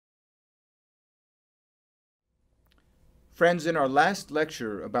Friends, in our last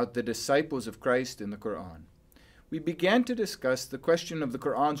lecture about the disciples of Christ in the Qur'an, we began to discuss the question of the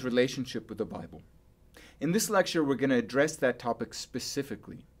Qur'an's relationship with the Bible. In this lecture, we're going to address that topic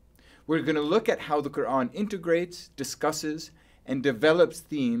specifically. We're going to look at how the Qur'an integrates, discusses, and develops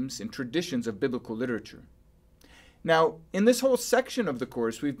themes and traditions of biblical literature. Now, in this whole section of the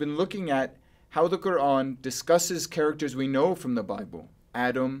course, we've been looking at how the Qur'an discusses characters we know from the Bible: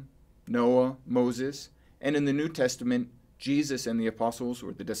 Adam, Noah, Moses, and in the New Testament, Jesus and the apostles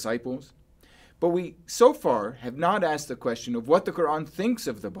or the disciples. But we, so far, have not asked the question of what the Qur'an thinks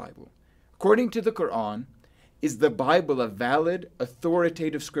of the Bible. According to the Qur'an, is the Bible a valid,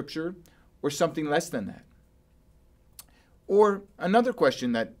 authoritative scripture or something less than that? Or another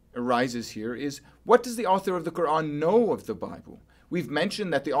question that arises here is, what does the author of the Qur'an know of the Bible? We've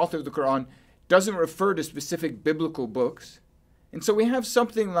mentioned that the author of the Qur'an doesn't refer to specific biblical books, and so we have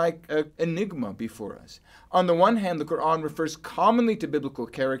something like an enigma before us. On the one hand, the Qur'an refers commonly to biblical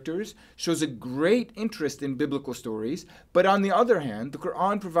characters, shows a great interest in biblical stories, but on the other hand, the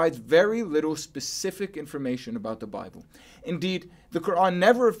Qur'an provides very little specific information about the Bible. Indeed, the Qur'an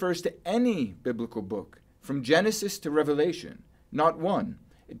never refers to any biblical book, from Genesis to Revelation, not one.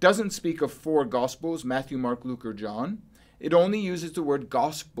 It doesn't speak of 4 Gospels, Matthew, Mark, Luke, or John. It only uses the word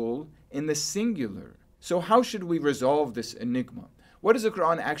gospel in the singular. So how should we resolve this enigma? What does the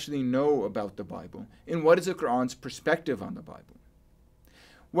Qur'an actually know about the Bible? And what is the Qur'an's perspective on the Bible?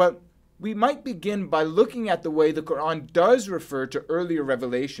 Well, we might begin by looking at the way the Qur'an does refer to earlier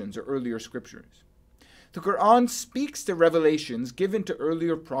revelations or earlier scriptures. The Qur'an speaks to revelations given to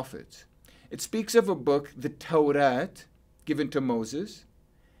earlier prophets. It speaks of a book, the Torah, given to Moses.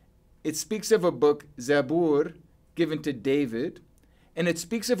 It speaks of a book, Zabur, given to David. And it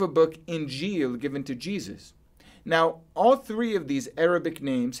speaks of a book, Injil, given to Jesus. Now, all 3 of these Arabic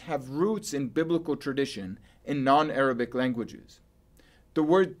names have roots in biblical tradition in non-Arabic languages. The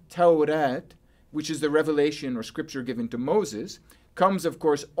word Torah, which is the revelation or scripture given to Moses, comes, of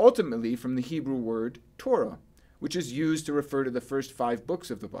course, ultimately from the Hebrew word Torah, which is used to refer to the first 5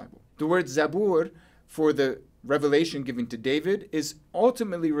 books of the Bible. The word Zabur, for the revelation given to David, is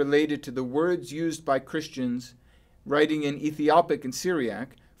ultimately related to the words used by Christians writing in Ethiopic and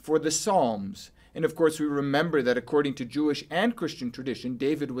Syriac for the Psalms. And of course, we remember that according to Jewish and Christian tradition,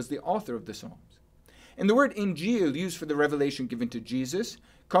 David was the author of the Psalms. And the word Injil, used for the revelation given to Jesus,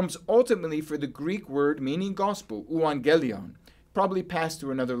 comes ultimately for the Greek word meaning gospel, euangelion, probably passed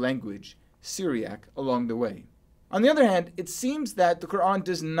through another language, Syriac, along the way. On the other hand, it seems that the Qur'an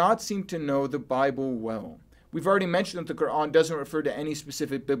does not seem to know the Bible well. We've already mentioned that the Qur'an doesn't refer to any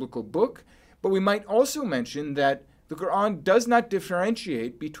specific biblical book, but we might also mention that the Qur'an does not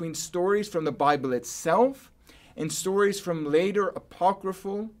differentiate between stories from the Bible itself and stories from later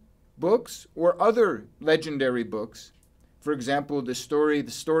apocryphal books or other legendary books. For example, the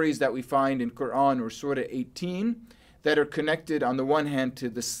stories that we find in Qur'an or Surah 18 that are connected on the one hand to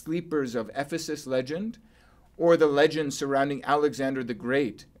the sleepers of Ephesus legend, or the legend surrounding Alexander the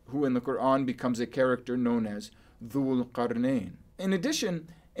Great, who in the Qur'an becomes a character known as Dhul Qarnayn. In addition,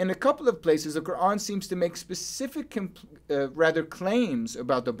 in a couple of places, the Qur'an seems to make specific claims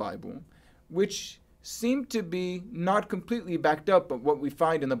about the Bible, which seem to be not completely backed up by what we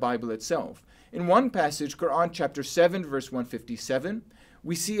find in the Bible itself. In one passage, Qur'an chapter 7, verse 157,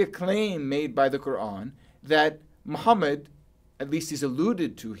 we see a claim made by the Qur'an that Muhammad, at least he's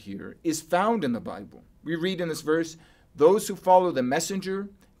alluded to here, is found in the Bible. We read in this verse, "Those who follow the messenger,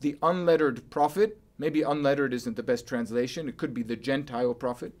 the unlettered prophet," maybe unlettered isn't the best translation, it could be the Gentile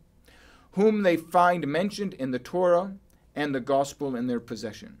prophet, "whom they find mentioned in the Torah and the gospel in their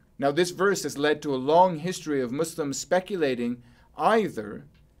possession." Now this verse has led to a long history of Muslims speculating either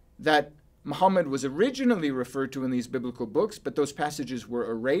that Muhammad was originally referred to in these biblical books, but those passages were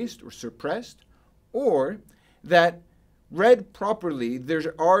erased or suppressed, or that read properly,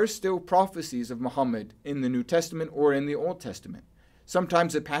 there are still prophecies of Muhammad in the New Testament or in the Old Testament.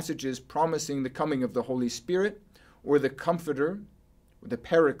 Sometimes the passages promising the coming of the Holy Spirit or the Comforter, or the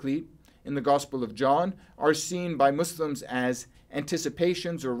Paraclete in the Gospel of John are seen by Muslims as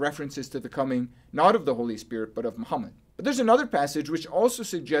anticipations or references to the coming not of the Holy Spirit but of Muhammad. But there's another passage which also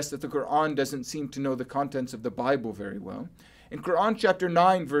suggests that the Qur'an doesn't seem to know the contents of the Bible very well. In Qur'an chapter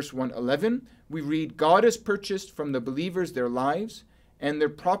 9 verse 111, we read, "God has purchased from the believers their lives and their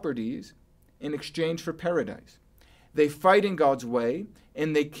properties in exchange for paradise. They fight in God's way,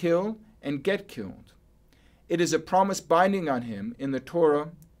 and they kill and get killed. It is a promise binding on him in the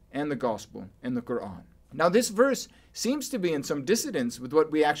Torah and the Gospel and the Qur'an." Now this verse seems to be in some dissonance with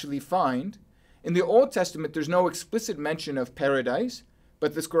what we actually find. In the Old Testament, there's no explicit mention of paradise,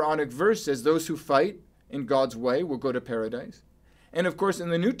 but this Quranic verse says those who fight in God's way will go to paradise. And of course, in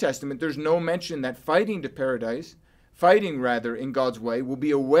the New Testament, there's no mention that fighting in God's way, will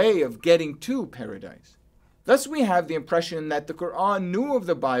be a way of getting to paradise. Thus, we have the impression that the Qur'an knew of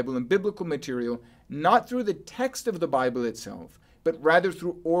the Bible and biblical material not through the text of the Bible itself, but rather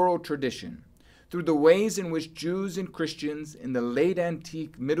through oral tradition, through the ways in which Jews and Christians in the late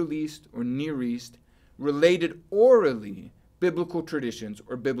antique Middle East or Near East related orally biblical traditions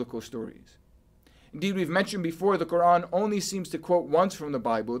or biblical stories. Indeed, we've mentioned before, the Qur'an only seems to quote once from the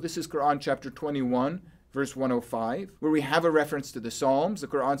Bible. This is Qur'an chapter 21, verse 105, where we have a reference to the Psalms. The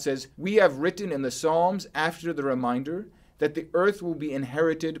Qur'an says, "We have written in the Psalms after the reminder that the earth will be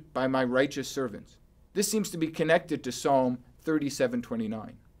inherited by my righteous servants." This seems to be connected to Psalm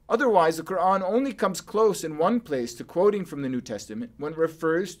 37:29. Otherwise, the Qur'an only comes close in one place to quoting from the New Testament when it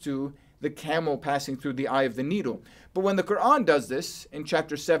refers to the camel passing through the eye of the needle. But when the Qur'an does this, in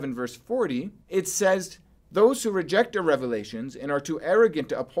chapter 7, verse 40, it says, "Those who reject our revelations and are too arrogant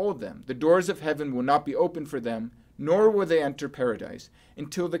to uphold them, the doors of heaven will not be open for them, nor will they enter paradise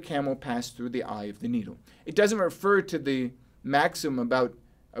until the camel passed through the eye of the needle." It doesn't refer to the maxim about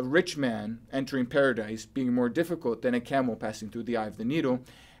a rich man entering paradise being more difficult than a camel passing through the eye of the needle,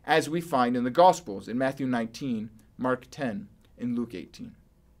 as we find in the Gospels, in Matthew 19, Mark 10, and Luke 18.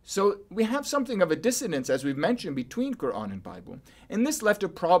 So we have something of a dissonance, as we've mentioned, between Qur'an and Bible, and this left a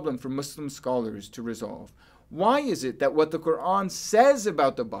problem for Muslim scholars to resolve. Why is it that what the Qur'an says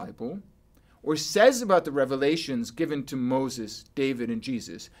about the Bible, or says about the revelations given to Moses, David, and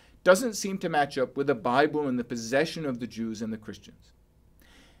Jesus, doesn't seem to match up with the Bible in the possession of the Jews and the Christians?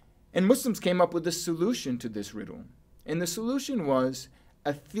 And Muslims came up with a solution to this riddle. And the solution was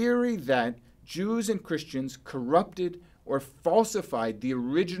a theory that Jews and Christians corrupted or falsified the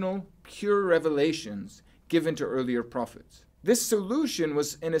original pure revelations given to earlier prophets. This solution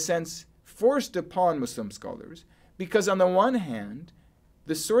was, in a sense, forced upon Muslim scholars because, on the one hand,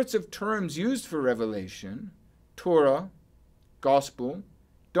 the sorts of terms used for revelation, Torah, Gospel,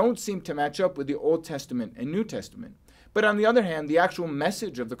 don't seem to match up with the Old Testament and New Testament. But on the other hand, the actual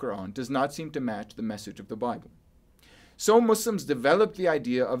message of the Qur'an does not seem to match the message of the Bible. So Muslims developed the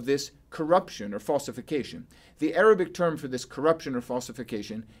idea of this corruption or falsification. The Arabic term for this corruption or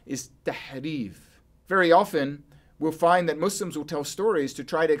falsification is tahrif. Very often, we'll find that Muslims will tell stories to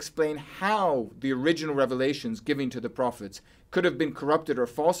try to explain how the original revelations given to the prophets could have been corrupted or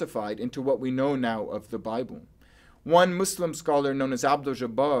falsified into what we know now of the Bible. One Muslim scholar known as Abdul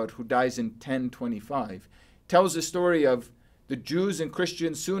Jabbar, who dies in 1025, tells the story of the Jews and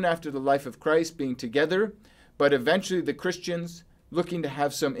Christians soon after the life of Christ being together, but eventually the Christians, looking to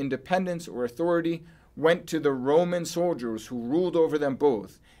have some independence or authority, went to the Roman soldiers who ruled over them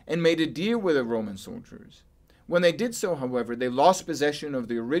both and made a deal with the Roman soldiers. When they did so, however, they lost possession of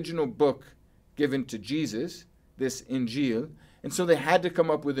the original book given to Jesus, this Injil, and so they had to come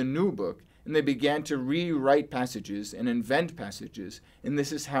up with a new book, and they began to rewrite passages and invent passages, and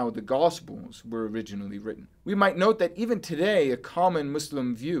this is how the Gospels were originally written. We might note that even today, a common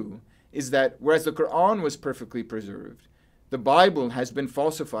Muslim view is that whereas the Qur'an was perfectly preserved, the Bible has been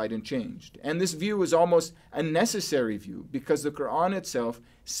falsified and changed. And this view is almost a necessary view because the Qur'an itself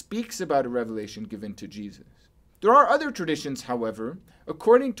speaks about a revelation given to Jesus. There are other traditions, however,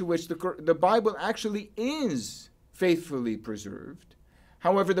 according to which the Bible actually is faithfully preserved.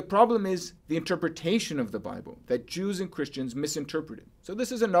 However, the problem is the interpretation of the Bible that Jews and Christians misinterpreted. So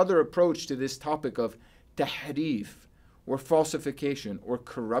this is another approach to this topic of tahrif, or falsification, or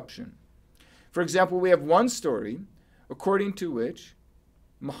corruption. For example, we have one story according to which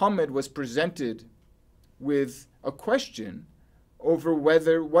Muhammad was presented with a question over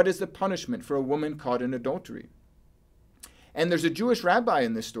what is the punishment for a woman caught in adultery. And there's a Jewish rabbi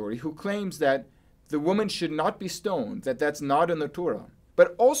in this story who claims that the woman should not be stoned, that that's not in the Torah.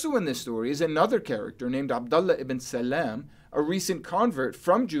 But also in this story is another character named Abdullah ibn Salam, a recent convert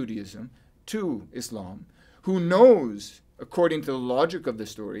from Judaism to Islam, who knows, according to the logic of the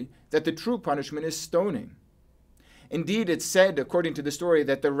story, that the true punishment is stoning. Indeed, it's said, according to the story,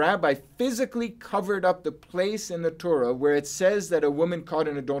 that the rabbi physically covered up the place in the Torah where it says that a woman caught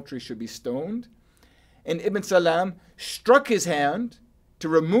in adultery should be stoned, and Ibn Salam struck his hand to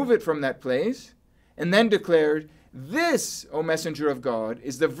remove it from that place, and then declared, "This, O Messenger of God,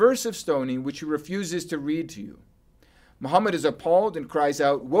 is the verse of stoning which he refuses to read to you." Muhammad is appalled and cries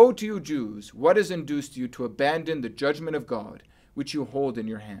out, "Woe to you Jews! What has induced you to abandon the judgment of God, which you hold in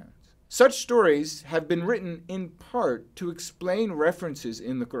your hands?" Such stories have been written in part to explain references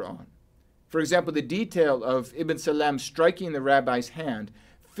in the Qur'an. For example, the detail of Ibn Salam striking the rabbi's hand,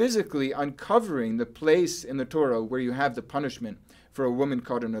 physically uncovering the place in the Torah where you have the punishment for a woman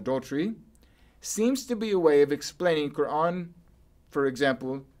caught in adultery, seems to be a way of explaining Qur'an. For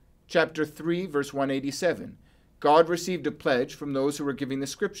example, chapter 3, verse 187. God received a pledge from those who were giving the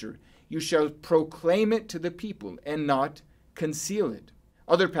scripture. You shall proclaim it to the people and not conceal it.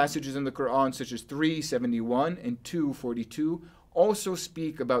 Other passages in the Qur'an, such as 3:71 and 2:42, also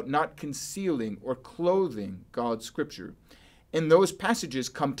speak about not concealing or clothing God's scripture. And those passages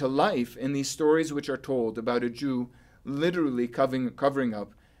come to life in these stories which are told about a Jew literally covering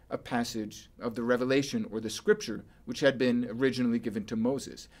up a passage of the revelation or the scripture which had been originally given to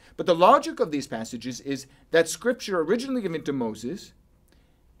Moses. But the logic of these passages is that scripture originally given to Moses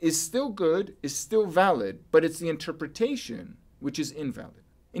is still good, is still valid, but it's the interpretation which is invalid.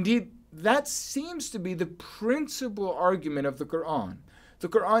 Indeed, that seems to be the principal argument of the Qur'an. The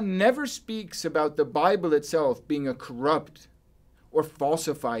Qur'an never speaks about the Bible itself being a corrupt or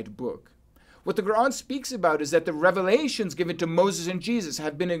falsified book. What the Qur'an speaks about is that the revelations given to Moses and Jesus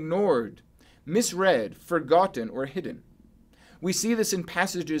have been ignored, misread, forgotten, or hidden. We see this in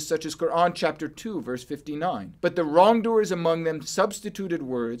passages such as Qur'an chapter 2, verse 59. But the wrongdoers among them substituted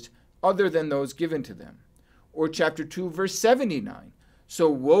words other than those given to them. Or chapter 2, verse 79. So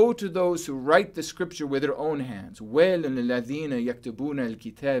woe to those who write the scripture with their own hands. وَيْلٌ لِلَّذِينَ يَكْتُبُونَ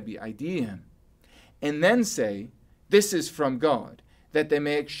الْكِتَابِ بِأَيْدِيهِمْ. And then say, this is from God, that they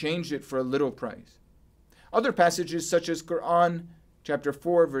may exchange it for a little price. Other passages such as Qur'an chapter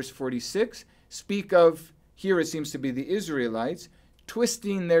 4, verse 46, speak of, here it seems to be the Israelites,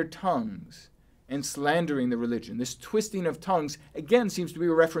 twisting their tongues and slandering the religion. This twisting of tongues, again, seems to be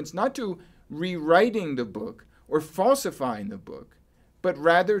a reference not to rewriting the book or falsifying the book, but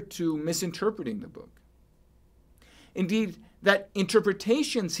rather to misinterpreting the book. Indeed, that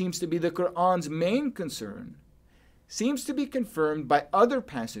interpretation seems to be the Qur'an's main concern, seems to be confirmed by other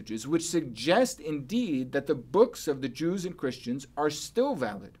passages which suggest indeed that the books of the Jews and Christians are still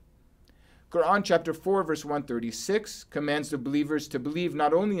valid. Qur'an chapter 4, verse 136 commands the believers to believe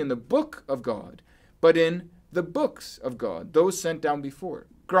not only in the book of God, but in the books of God, those sent down before.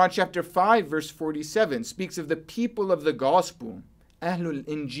 Qur'an chapter 5, verse 47 speaks of the people of the gospel, Ahlul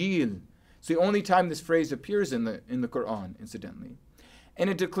Injil. It's the only time this phrase appears in the Qur'an, incidentally. And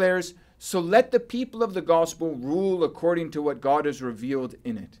it declares, so let the people of the gospel rule according to what God has revealed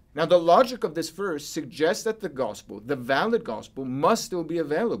in it. Now the logic of this verse suggests that the gospel, the valid gospel, must still be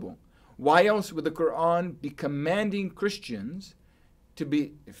available. Why else would the Qur'an be commanding Christians to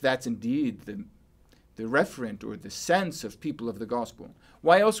be, if that's indeed the referent or the sense of people of the gospel,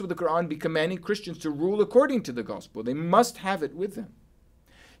 why else would the Qur'an be commanding Christians to rule according to the gospel? They must have it with them.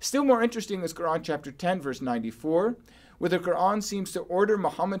 Still more interesting is Qur'an chapter 10, verse 94, where the Qur'an seems to order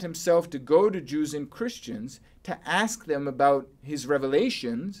Muhammad himself to go to Jews and Christians to ask them about his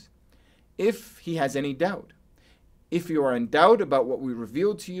revelations if he has any doubt. If you are in doubt about what we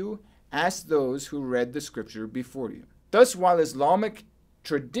revealed to you, ask those who read the scripture before you. Thus, while Islamic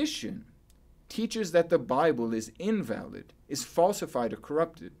tradition teaches that the Bible is invalid, is falsified or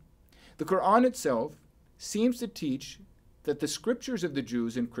corrupted, the Qur'an itself seems to teach that the scriptures of the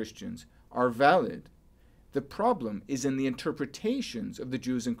Jews and Christians are valid. The problem is in the interpretations of the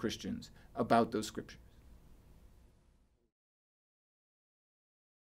Jews and Christians about those scriptures.